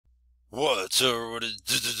What's up? What is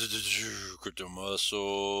Crypto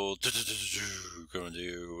Muscle coming to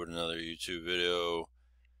you with another YouTube video.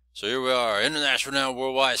 So here we are, international, now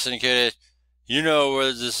worldwide syndicated. You know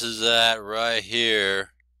where this is at, right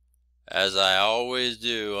here, as I always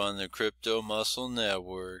do on the Crypto Muscle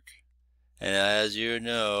Network, and as you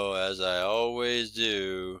know, as I always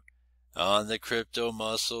do on the Crypto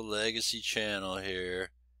Muscle Legacy channel here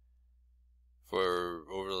for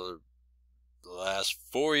over the last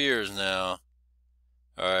 4 years now.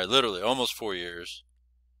 Alright, literally almost 4 years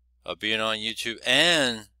of being on YouTube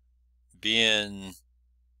and being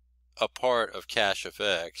a part of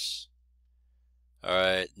CASHFX.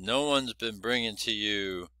 Alright, no one's been bringing to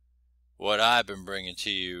you what I've been bringing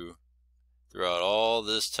to you throughout all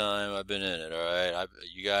this time I've been in it. Alright,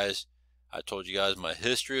 I told you guys my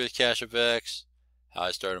history with CASHFX, how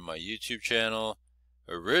I started my YouTube channel,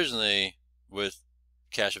 originally with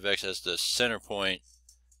CASHFX as the center point,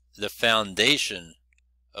 the foundation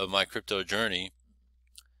of my crypto journey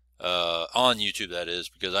on YouTube, that is,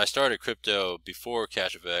 because I started crypto before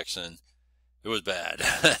CASHFX and it was bad.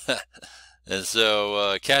 And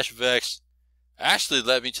so CASHFX actually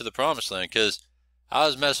led me to the promised land, because I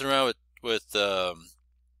was messing around with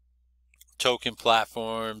token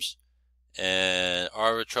platforms and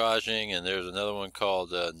arbitraging, and there's another one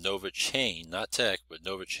called Nova Chain, not Tech, but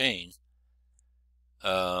Nova Chain.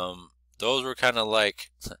 Those were kind of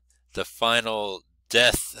like the final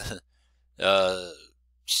death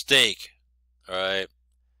stake, alright,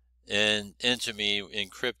 into me in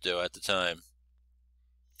crypto at the time.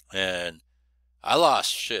 And I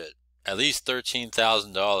lost shit, at least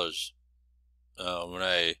 $13,000 when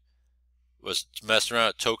I was messing around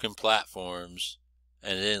with token platforms,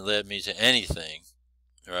 and it didn't lead me to anything,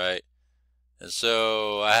 right? And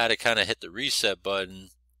so I had to kind of hit the reset button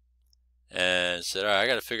and said, alright, I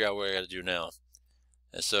got to figure out what I got to do now.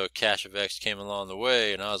 And so CASHFX came along the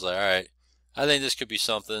way, and I was like, alright, I think this could be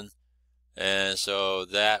something. And so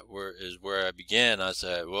that is where I began. I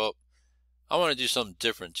said, well, I want to do something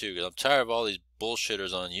different too, because I'm tired of all these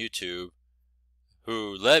bullshitters on YouTube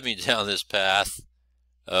who led me down this path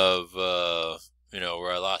of, where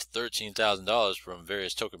I lost $13,000 from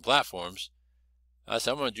various token platforms. I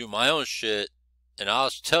said, I'm going to do my own shit, and I'll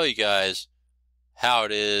tell you guys how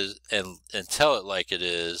it is and tell it like it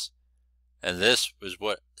is. And this was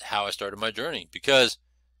how I started my journey, because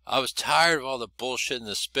I was tired of all the bullshit in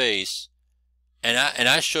the space, and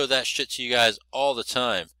I show that shit to you guys all the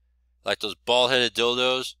time, like those bald-headed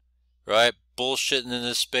dildos, right? Bullshitting in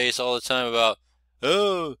this space all the time about,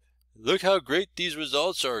 oh, look how great these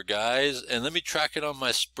results are, guys, and let me track it on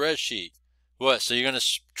my spreadsheet. What, so you're gonna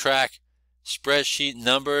track spreadsheet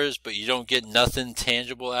numbers, but you don't get nothing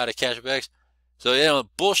tangible out of CASHFX? So,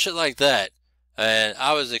 bullshit like that. And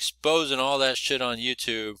I was exposing all that shit on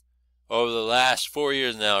YouTube over the last 4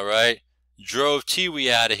 years now, right? Drove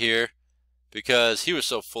Tiwi out of here because he was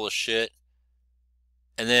so full of shit.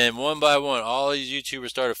 And then one by one, all these YouTubers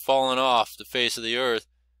started falling off the face of the earth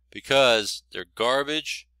because they're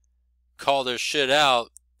garbage, call their shit out,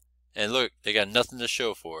 and look, they got nothing to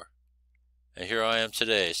show for. And here I am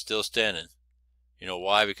today, still standing. You know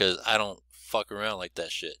why? Because I don't fuck around like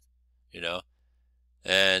that shit,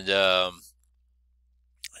 And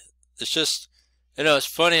it's just, it's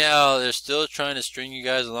funny how they're still trying to string you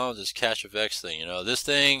guys along with this CASHFX thing. This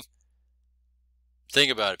thing,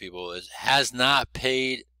 think about it, people, it has not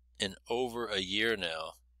paid in over a year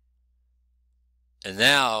now. And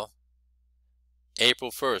now, April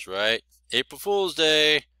 1st, right? April Fool's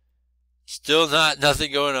Day, still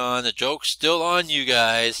nothing going on. The joke's still on you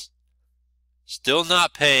guys. Still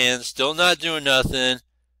not paying, still not doing nothing.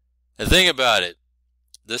 And think about it.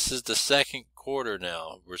 This is the second quarter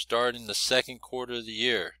now. We're starting the second quarter of the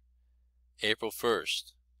year, April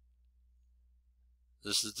 1st.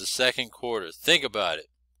 This is the second quarter. Think about it.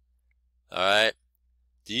 Alright?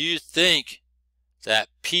 Do you think that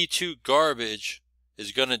P2 garbage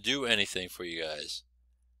is going to do anything for you guys?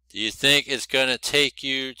 Do you think it's going to take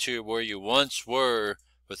you to where you once were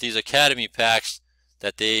with these academy packs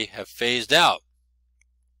that they have phased out?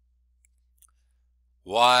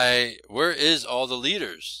 Why? Where is all the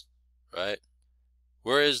leaders, right?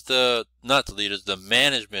 Where is not the leaders, the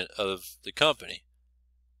management of the company?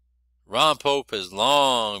 Ron Pope has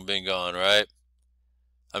long been gone, right?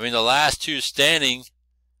 I mean, the last two standing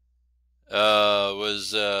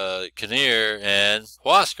was Kinnear and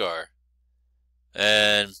Huascar.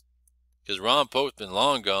 And because Ron Pope's been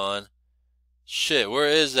long gone, shit, where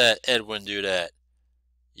is that Edwin dude at?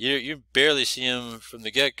 You barely see him from the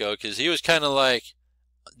get-go, because he was kind of like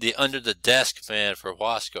the under-the-desk man for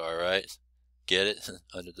Huascar, right? Get it?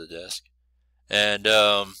 Under the desk. And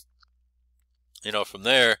you know, from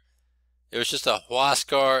there, it was just a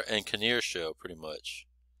Huascar and Kinnear show, pretty much.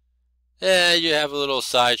 Yeah, you have a little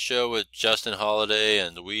sideshow with Justin Holiday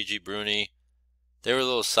and Luigi Bruni. They were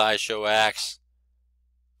little sideshow acts,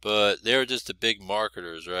 but they were just the big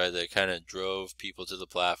marketers, right? That kind of drove people to the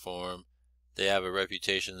platform. They have a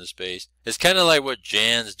reputation in the space. It's kind of like what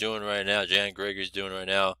Jan's doing right now, Jan Gregory's doing right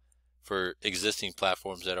now for existing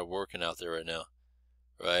platforms that are working out there right now,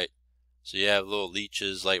 right? So you have little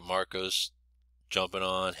leeches like Marcos jumping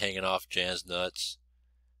on, hanging off Jan's nuts.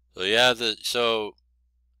 So you have so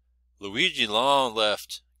Luigi Long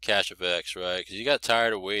left CASHFX, right? Because he got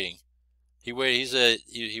tired of waiting. He waited. He said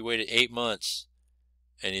he waited 8 months,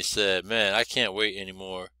 and he said, "Man, I can't wait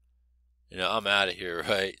anymore. You know, I'm out of here."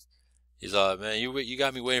 Right? He's like, "Man, you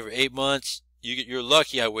got me waiting for 8 months. You're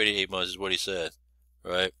lucky I waited 8 months," is what he said,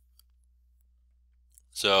 right?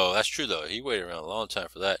 So that's true though. He waited around a long time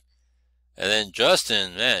for that. And then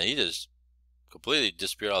Justin, man, he just completely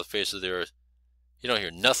disappeared off the face of the earth. You don't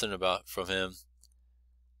hear nothing from him.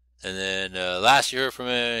 And then last you heard from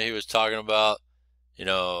him, he was talking about, you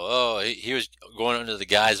know, oh, he was going under the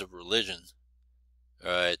guise of religion.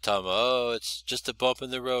 All right, talking about, oh, it's just a bump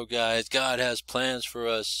in the road, guys. God has plans for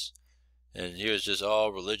us. And he was just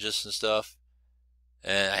all religious and stuff.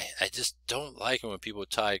 And I just don't like it when people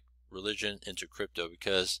tie religion into crypto,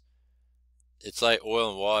 because it's like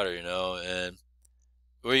oil and water, you know. And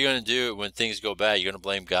what are you going to do when things go bad? You're going to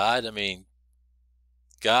blame God? I mean,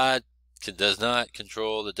 God does not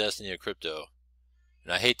control the destiny of crypto.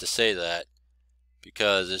 And I hate to say that,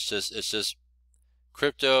 because it's just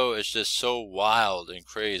crypto is just so wild and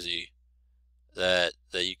crazy that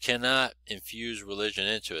you cannot infuse religion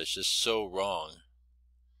into it. It's just so wrong,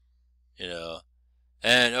 you know.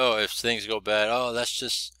 And oh, if things go bad, oh, that's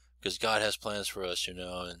just because God has plans for us, you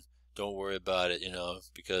know, and don't worry about it, you know,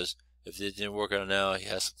 because if it didn't work out now, he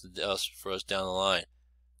has something else for us down the line.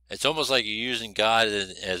 It's almost like you're using God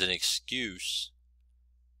as an excuse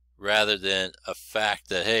rather than a fact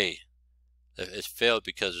that, hey, it failed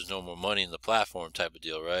because there's no more money in the platform type of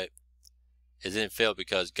deal, right? It didn't fail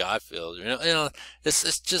because God failed. You know,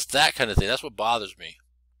 it's just that kind of thing. That's what bothers me.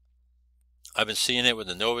 I've been seeing it with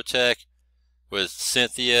the Novatech, with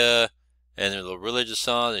Cynthia, and the religious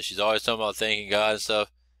song, and she's always talking about thanking God and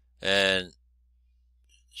stuff, and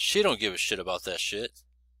she don't give a shit about that shit.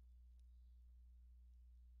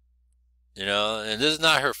 You know, and this is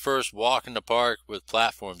not her first walk in the park with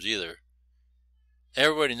platforms either.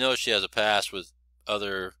 Everybody knows she has a past with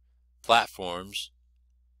other platforms.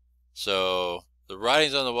 So the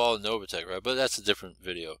writing's on the wall of Novatech, right? But that's a different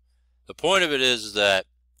video. The point of it is that,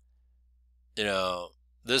 you know,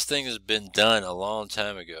 this thing has been done a long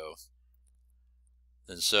time ago.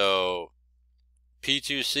 And so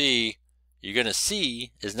P2C, you're going to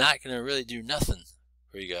see, is not going to really do nothing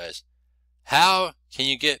for you guys. How can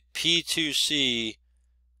you get P2C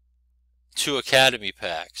to Academy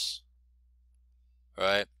packs?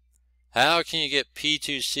 Right? How can you get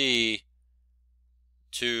P2C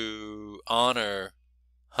to honor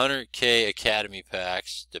 100K Academy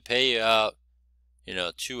packs to pay you out, you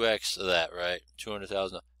know, 2x of that, right?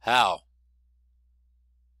 200,000. How?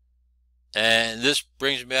 And this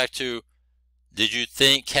brings me back to, did you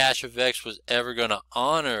think CASHFX was ever going to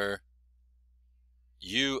honor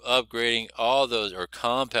you upgrading all those, or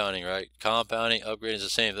compounding, right? Compounding, upgrading is the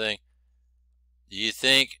same thing. Do you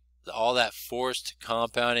think all that forced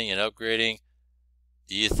compounding and upgrading,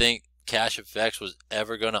 do you think CASHFX was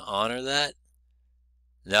ever going to honor that?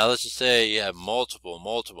 Now let's just say you have multiple,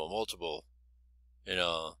 you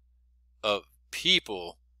know, of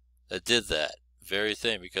people that did that very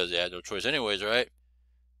thing because they had no choice anyways, right?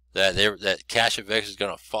 That CASHFX is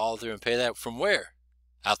going to follow through and pay that from where?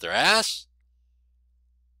 Out their ass?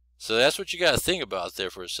 So that's what you got to think about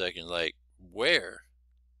there for a second, like where?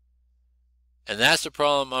 And that's the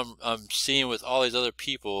problem I'm seeing with all these other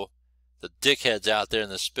people, the dickheads out there in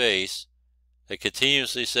the space, that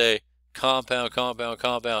continuously say compound, compound,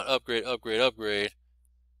 compound, upgrade, upgrade, upgrade.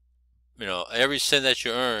 You know, every cent that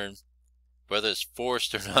you earn, whether it's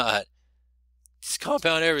forced or not, just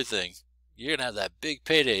compound everything. You're gonna have that big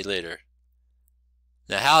payday later.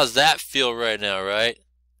 Now, how does that feel right now, right?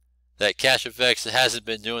 That CASHFX hasn't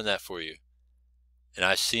been doing that for you. And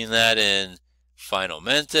I've seen that in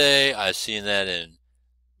Finalmente. I've seen that in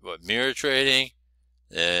mirror trading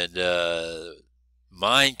and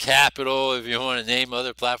Mind Capital, if you want to name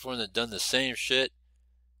other platforms that done the same shit.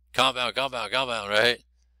 Compound, compound, compound, right?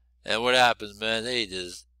 And what happens, man? They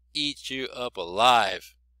just eat you up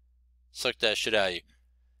alive. Suck that shit out of you.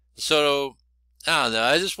 So, I don't know.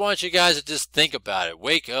 I just want you guys to just think about it.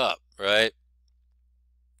 Wake up, right?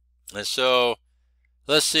 And so,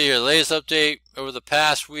 Let's see here. Latest update over the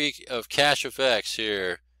past week of CASHFX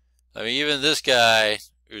here. I mean, even this guy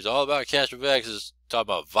who's all about CASHFX is talking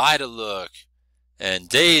about Vitalook and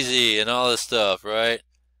Daisy and all this stuff, right?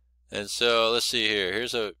 And so let's see here.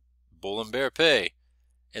 Here's a bull and bear pay.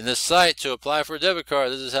 In this site, to apply for a debit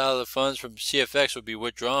card, this is how the funds from CFX will be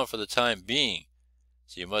withdrawn for the time being.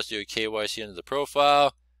 So you must do a KYC under the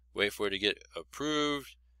profile, wait for it to get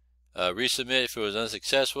approved, resubmit if it was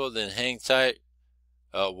unsuccessful, then hang tight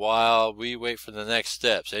while we wait for the next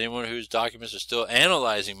steps. Anyone whose documents are still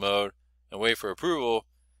analyzing mode and wait for approval,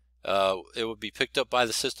 it will be picked up by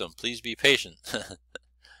the system. Please be patient.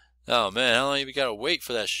 Oh man, how long have you got to wait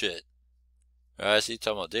for that shit? Alright, so you're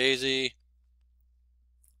talking about Daisy,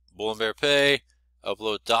 Bull and Bear Pay,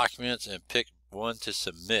 upload documents, and pick one to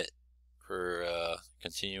submit for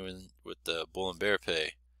continuing with the Bull and Bear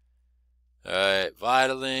Pay. Alright,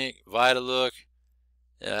 Vitalook.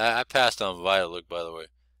 Yeah, I passed on Vitalook, by the way.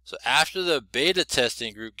 So after the beta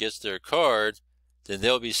testing group gets their card, then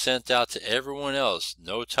they'll be sent out to everyone else.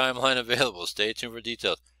 No timeline available. Stay tuned for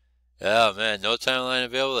details. Oh man, no timeline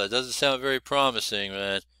available. That doesn't sound very promising,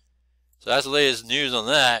 man. So that's the latest news on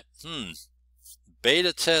that.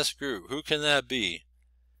 Beta test group. Who can that be?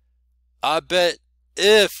 I bet,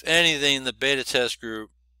 if anything, the beta test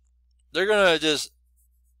group, they're going to just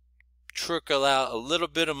trickle out a little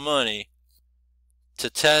bit of money to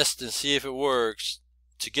test and see if it works,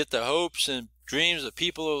 to get the hopes and dreams of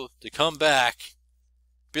people to come back,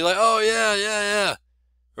 be like, oh yeah,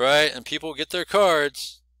 right? And people get their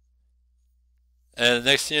cards, and the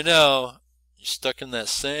next thing you know, you're stuck in that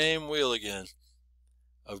same wheel again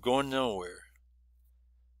of going nowhere.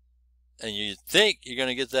 And you think you're going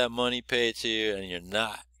to get that money paid to you, and you're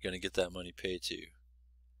not going to get that money paid to you.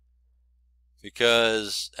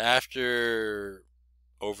 Because after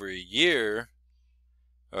over a year,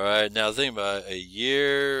 alright, now think about it, a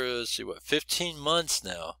year, let's see what, 15 months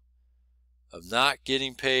now of not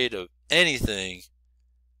getting paid of anything,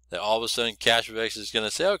 that all of a sudden CASHFX is going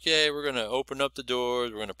to say, okay, we're going to open up the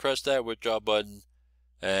doors, we're going to press that withdraw button,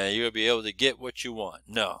 and you're going to be able to get what you want.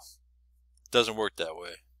 No, it doesn't work that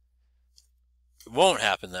way. It won't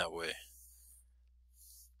happen that way.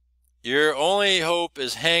 Your only hope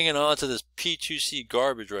is hanging on to this P2C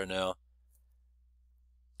garbage right now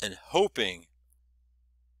and hoping,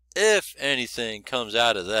 if anything comes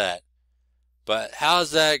out of that. But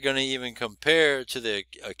how's that going to even compare to the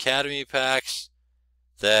Academy packs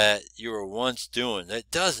that you were once doing? It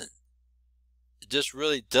doesn't. It just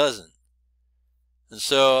really doesn't. And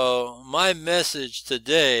so my message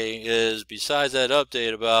today is, besides that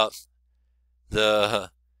update about the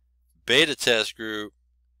beta test group,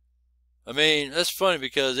 I mean, that's funny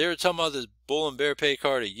because they were talking about this Bull and Bear Pay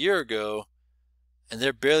card a year ago, and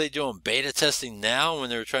they're barely doing beta testing now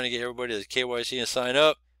when they were trying to get everybody to KYC and sign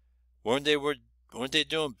up. Weren't they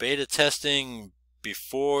doing beta testing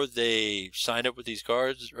before they signed up with these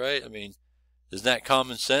cards, right? I mean, isn't that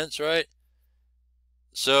common sense, right?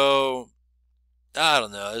 So I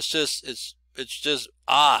don't know. It's just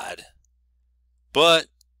odd. But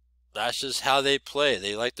that's just how they play.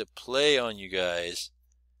 They like to play on you guys,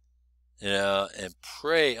 you know, and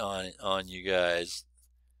prey on you guys.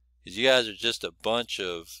 Because you guys are just a bunch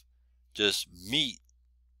of just meat,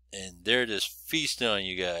 and they're just feasting on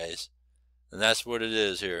you guys. And that's what it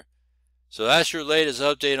is here. So that's your latest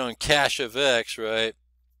update on CASHFX, right?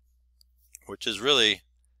 Which is really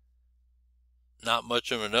not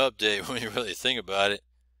much of an update when you really think about it.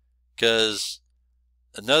 Because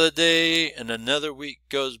another day and another week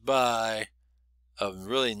goes by of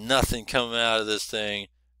really nothing coming out of this thing.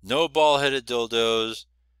 No ball-headed dildos.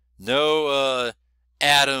 No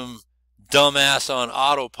Adam dumbass on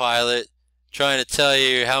autopilot trying to tell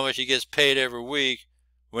you how much he gets paid every week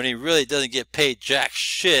when he really doesn't get paid jack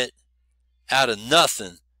shit out of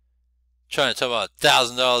nothing. Trying to talk about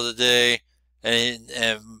 $1,000 a day, and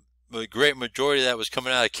the great majority of that was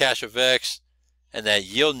coming out of CASHFX and that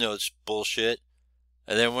yield notes bullshit.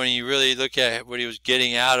 And then when you really look at what he was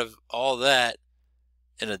getting out of all that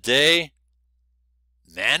in a day,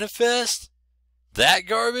 manifest that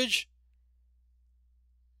garbage.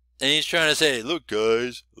 And he's trying to say, look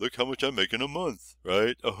guys, look how much I make in a month,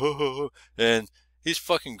 right? And he's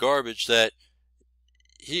fucking garbage. That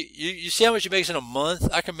you see how much he makes in a month?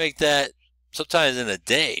 I can make that sometimes in a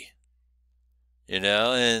day, you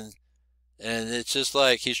know. And it's just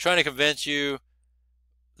like he's trying to convince you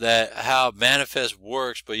that how Manifest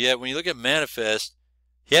works, but yet when you look at Manifest,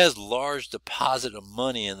 he has large deposit of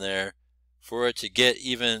money in there for it to get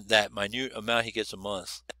even that minute amount he gets a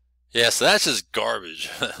month. Yeah, so that's just garbage.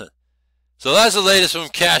 So that's the latest from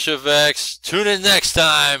CASHFX. Tune in next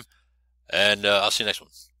time And I'll see you next one.